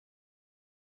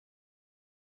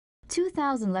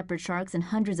2,000 leopard sharks and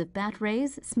hundreds of bat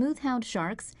rays, smoothhound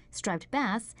sharks, striped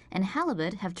bass, and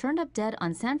halibut have turned up dead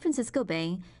on San Francisco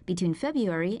Bay between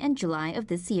February and July of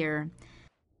this year.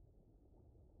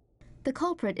 The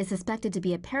culprit is suspected to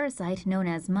be a parasite known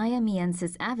as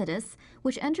Miamiensis avidus,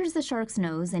 which enters the shark's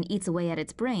nose and eats away at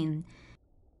its brain.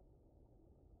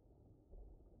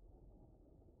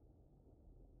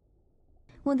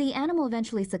 When the animal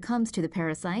eventually succumbs to the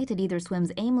parasite, it either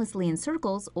swims aimlessly in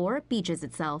circles or beaches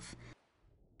itself.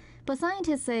 But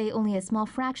scientists say only a small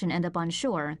fraction end up on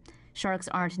shore. Sharks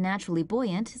aren't naturally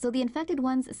buoyant, so the infected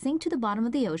ones sink to the bottom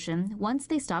of the ocean once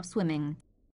they stop swimming.